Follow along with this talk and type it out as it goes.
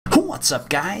What's up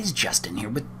guys, Justin here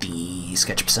with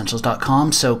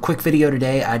TheSketchUpEssentials.com. So quick video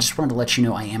today. I just wanted to let you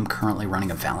know I am currently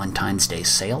running a Valentine's Day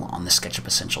sale on the SketchUp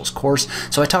Essentials course.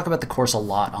 So I talk about the course a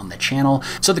lot on the channel.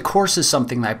 So the course is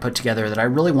something that I put together that I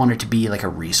really wanted to be like a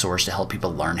resource to help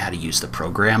people learn how to use the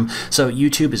program. So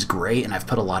YouTube is great and I've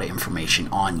put a lot of information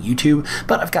on YouTube,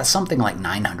 but I've got something like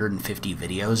 950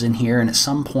 videos in here, and at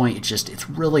some point it's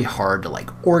really hard to like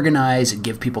organize and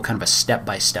give people kind of a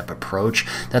step-by-step approach.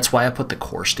 That's why I put the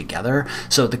course together.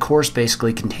 So the course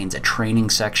basically contains a training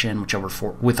section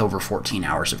with over 14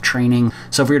 hours of training.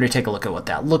 So if we were to take a look at what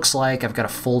that looks like, I've got a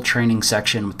full training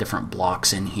section with different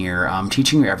blocks in here,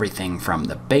 teaching you everything from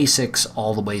the basics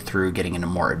all the way through getting into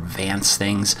more advanced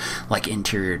things like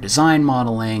interior design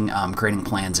modeling, creating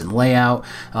plans and layout.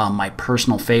 My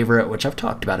personal favorite, which I've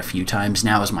talked about a few times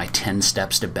now, is my 10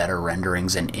 steps to better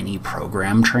renderings in any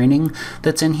program training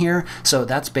that's in here. So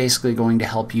that's basically going to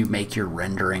help you make your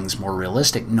renderings more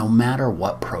realistic no matter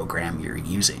what program you're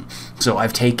using. So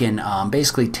I've taken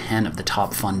basically 10 of the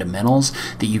top fundamentals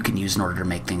that you can use in order to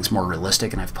make things more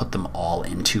realistic, and I've put them all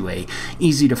into a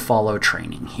easy to follow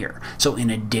training here. So in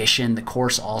addition, the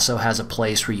course also has a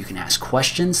place where you can ask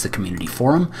questions, the community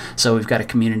forum. So we've got a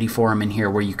community forum in here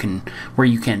where you can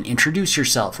introduce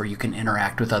yourself, or you can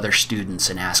interact with other students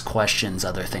and ask questions,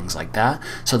 other things like that.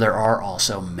 So there are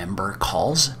also member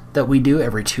calls that we do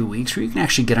every 2 weeks where you can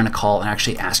actually get on a call and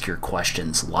actually ask your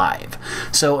questions live.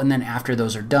 So, and then after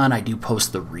those are done, I do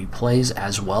post the replays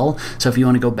as well. So if you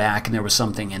want to go back and there was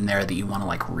something in there that you want to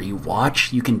like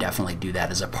rewatch, you can definitely do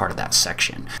that as a part of that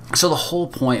section. So the whole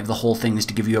point of the whole thing is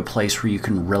to give you a place where you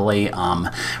can really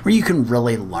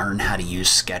learn how to use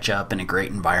SketchUp in a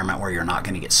great environment where you're not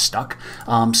going to get stuck.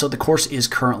 So the course is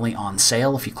currently on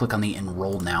sale. If you click on the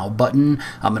Enroll Now button,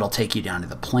 it'll take you down to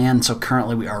the plan. So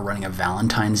currently we are running a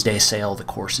Valentine's Day sale. The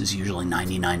course is usually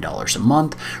 $99 a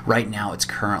month. Right now it's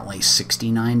currently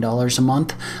 $69 a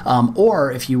month.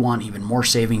 Or if you want even more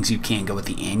savings, you can go with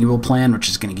the annual plan, which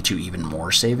is going to get you even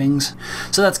more savings.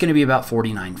 So that's going to be about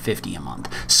 $49.50 a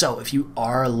month. So if you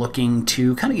are looking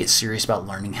to kind of get serious about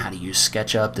learning how to use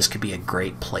SketchUp, this could be a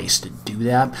great place to do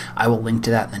that. I will link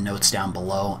to that in the notes down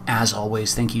below. As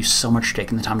always, thank you so much for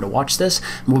taking the time to watch this.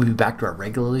 We'll be back to our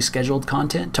regularly scheduled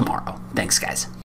content tomorrow. Thanks, guys.